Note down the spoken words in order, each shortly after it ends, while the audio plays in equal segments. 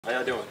How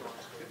y'all doing?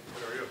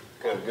 How are you?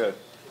 Good, good.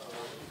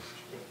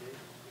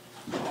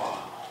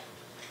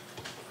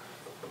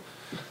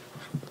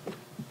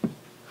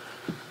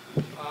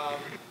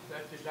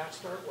 That did not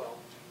start well.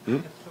 Hmm?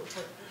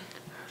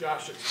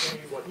 Josh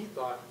explained what he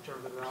thought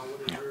turned it around.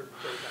 What is your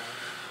take on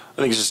it?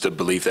 I think it's just a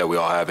belief that we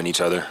all have in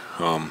each other.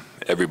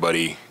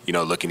 Everybody,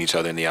 looking each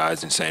other in the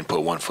eyes and saying,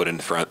 put one foot in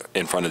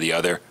front of the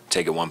other,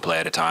 take it one play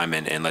at a time,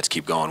 and let's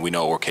keep going. We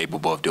know what we're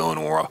capable of doing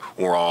when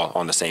we're all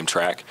on the same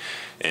track.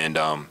 And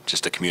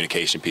just a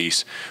communication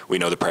piece. We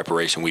know the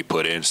preparation we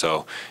put in,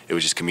 so it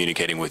was just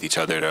communicating with each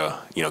other to,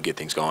 get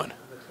things going.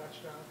 The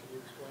touchdown, can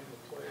you explain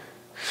the play?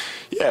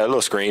 Yeah, a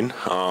little screen.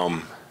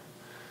 I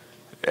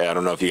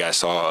don't know if you guys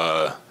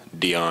saw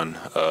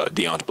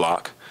Deion's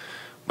block,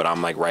 but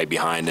I'm like right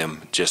behind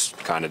him, just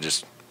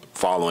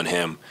following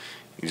him.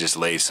 He just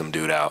lays some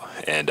dude out,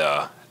 and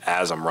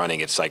as I'm running,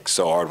 it's like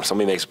so hard when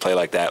somebody makes a play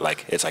like that.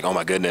 Like it's like, oh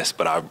my goodness,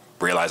 but I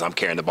realize I'm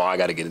carrying the ball. I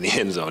got to get in the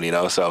end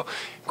zone, So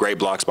great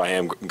blocks by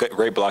him,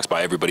 great blocks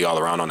by everybody all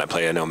around on that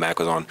play. I know Mac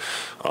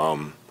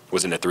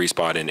was in the 3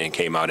 spot and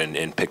came out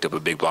and picked up a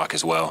big block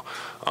as well.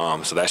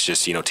 So that's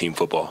just team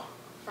football.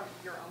 From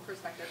your own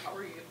perspective, how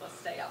were you able to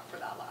stay up for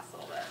that last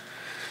little bit?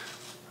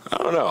 I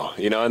don't know.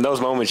 In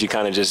those moments you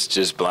kind of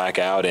just black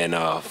out and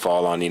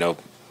fall on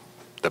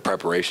the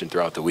preparation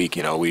throughout the week.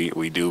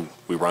 We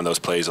run those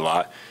plays a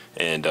lot,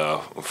 and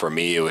for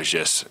me it was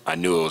just I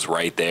knew it was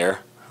right there,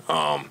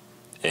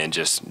 and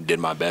just did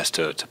my best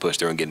to push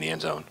through and get in the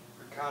end zone.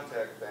 Your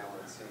contact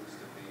balance seems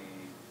to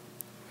be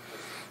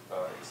just,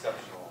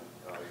 exceptional.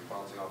 You're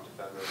bouncing off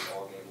defenders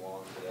all game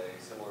long today.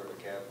 Similar to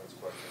Catherine's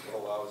question,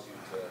 what allows you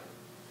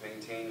to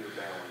maintain your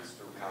balance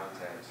through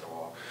contact so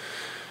often?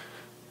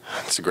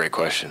 That's a great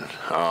question.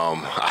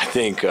 I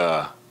think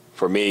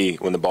for me,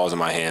 when the ball's in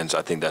my hands,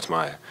 I think that's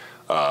my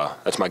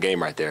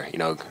game right there.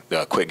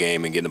 The quick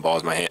game and getting the ball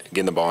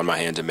in my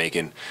hands and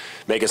making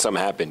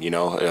something happen.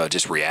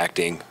 Just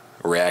reacting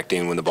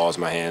when the ball's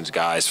in my hands.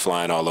 Guys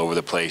flying all over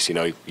the place.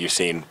 You're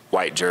seeing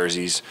white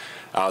jerseys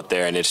out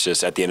there, and it's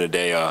just at the end of the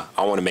day,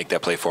 I want to make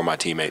that play for my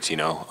teammates. I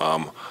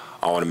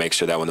want to make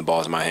sure that when the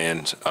ball's in my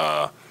hands,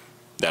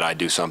 that I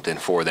do something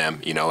for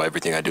them.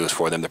 Everything I do is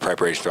for them. The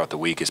preparation throughout the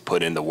week is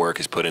put in, the work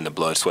is put in, the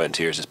blood, sweat, and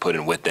tears is put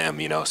in with them.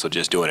 So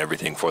just doing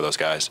everything for those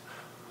guys.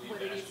 What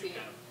did you see?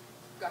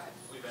 Go ahead.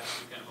 We've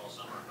asked you kind of all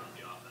summer about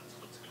the offense.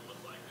 What's it going to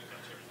look like? We've got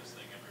this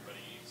thing everybody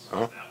eats. Is that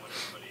what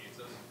everybody eats?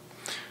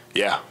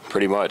 Yeah,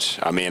 pretty much.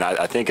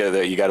 I think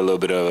that you got a little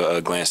bit of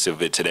a glance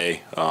of it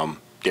today.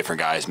 Different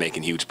guys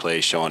making huge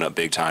plays, showing up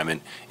big time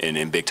and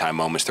in big time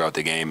moments throughout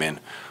the game. And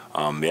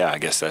I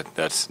guess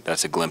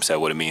that's a glimpse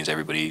at what it means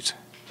everybody eats.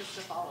 Just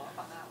to follow up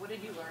on that, what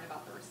did you learn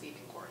about the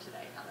receiving corps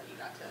today now that you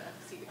got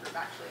to see the group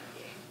actually in the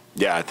game?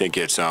 Yeah, I think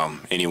it's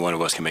any one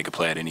of us can make a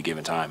play at any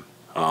given time.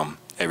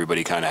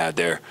 Everybody kind of had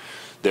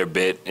their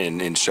bit in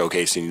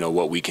showcasing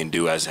what we can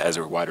do as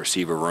a wide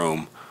receiver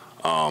room.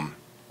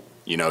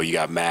 You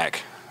got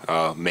Mac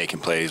making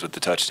plays with the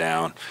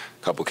touchdown,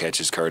 a couple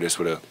catches,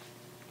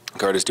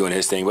 Curtis doing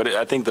his thing. But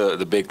I think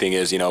the big thing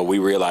is, we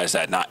realize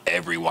that not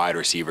every wide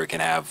receiver can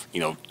have,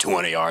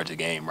 200 yards a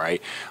game,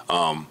 right?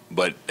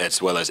 But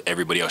as well as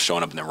everybody else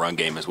showing up in the run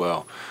game as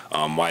well.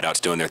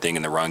 Wideouts doing their thing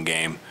in the run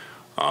game,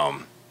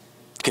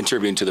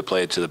 contributing to the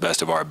play to the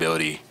best of our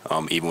ability,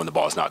 even when the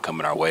ball's not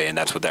coming our way. And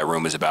that's what that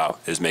room is about,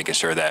 is making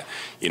sure that,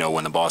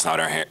 when the ball's not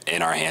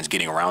in our hands,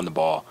 getting around the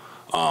ball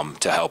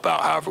to help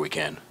out however we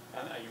can.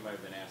 I know you might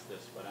have been asked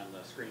this, but on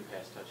the screen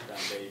pass touchdown,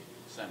 they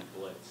sent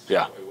blitz.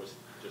 Yeah. So it was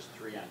just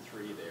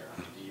 3-on-3 there.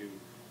 Did you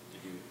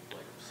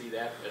see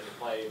that as a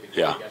play? Because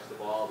Yeah. you gets the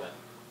ball, that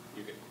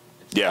you could.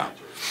 Yeah.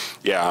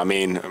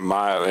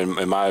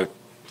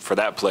 For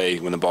that play,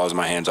 when the ball's in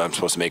my hands, I'm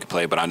supposed to make a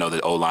play, but I know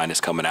the O-line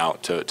is coming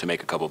out to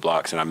make a couple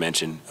blocks, and I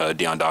mentioned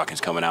Deion Dawkins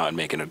coming out and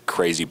making a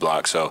crazy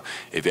block. So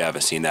if you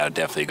haven't seen that,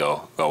 definitely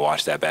go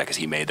watch that back, because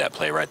he made that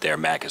play right there.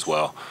 Mac as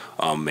well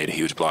made a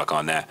huge block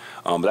on that.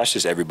 But that's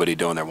just everybody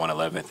doing their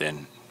 111th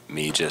and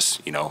me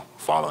just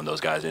following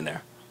those guys in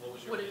there. What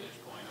was your vantage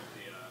point of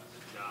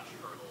the Josh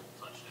Hurdle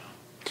touchdown?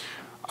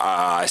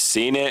 I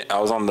seen it.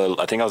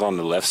 I think I was on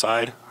the left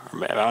side.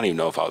 I don't even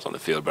know if I was on the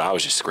field, but I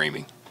was just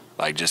screaming.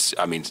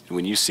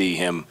 When you see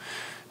him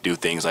do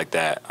things like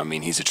that,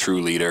 he's a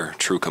true leader,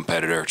 true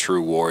competitor,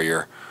 true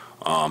warrior.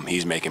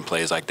 He's making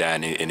plays like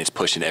that, and it's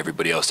pushing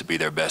everybody else to be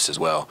their best as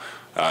well.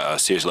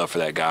 Serious love for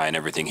that guy and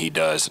everything he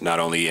does, not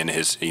only in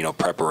his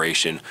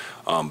preparation,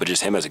 but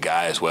just him as a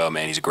guy as well.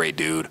 Man, he's a great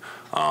dude.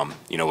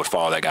 Would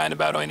follow that guy in the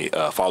battle any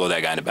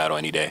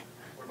day.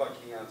 What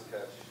about Keon's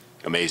catch?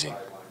 Amazing.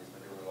 He's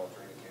been doing it all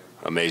training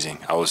camp. Amazing.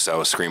 I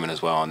was screaming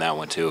as well on that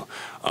one too.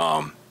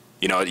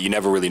 You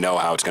never really know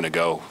how it's going to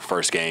go.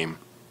 First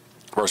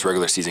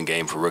regular season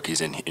game for rookies,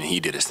 and he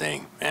did his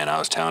thing. And I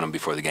was telling him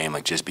before the game,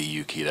 just be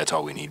you, Key. That's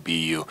all we need.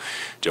 Be you.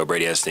 Joe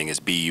Brady has thing is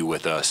be you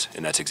with us,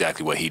 and that's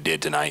exactly what he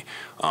did tonight.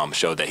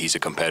 Showed that he's a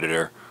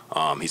competitor,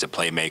 he's a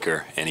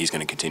playmaker, and he's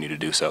going to continue to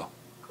do so.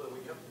 Khalil,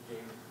 when you have the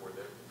game where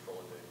they're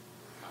controlling the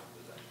time of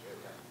possession, you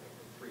have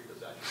to 3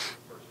 possessions in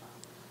the first half.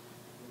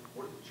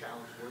 What are the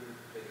challenges? What are the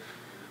things you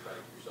do to try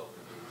to keep yourself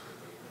engaged in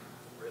the game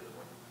and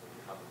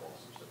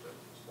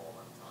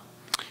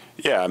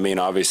Yeah, I mean,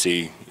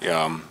 obviously,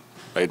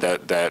 like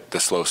the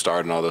slow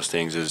start and all those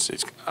things is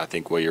I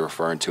think what you're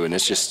referring to, and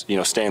it's just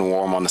staying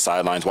warm on the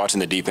sidelines, watching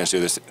the defense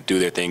do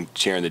their thing,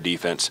 cheering the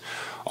defense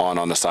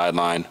on the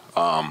sideline,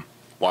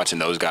 watching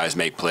those guys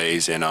make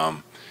plays, and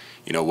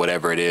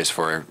whatever it is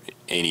for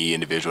any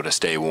individual to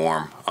stay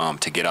warm,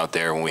 to get out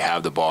there when we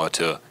have the ball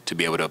to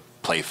be able to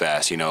play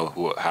fast.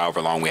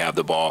 However long we have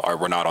the ball, or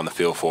we're not on the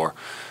field for,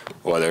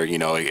 whether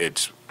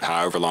it's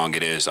however long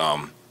it is.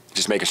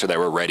 Just making sure that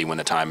we're ready when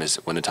the time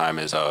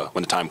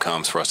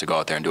comes for us to go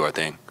out there and do our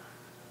thing.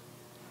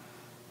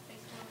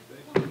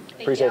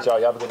 Thank Appreciate you.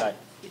 y'all. Y'all have a good night.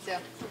 You too.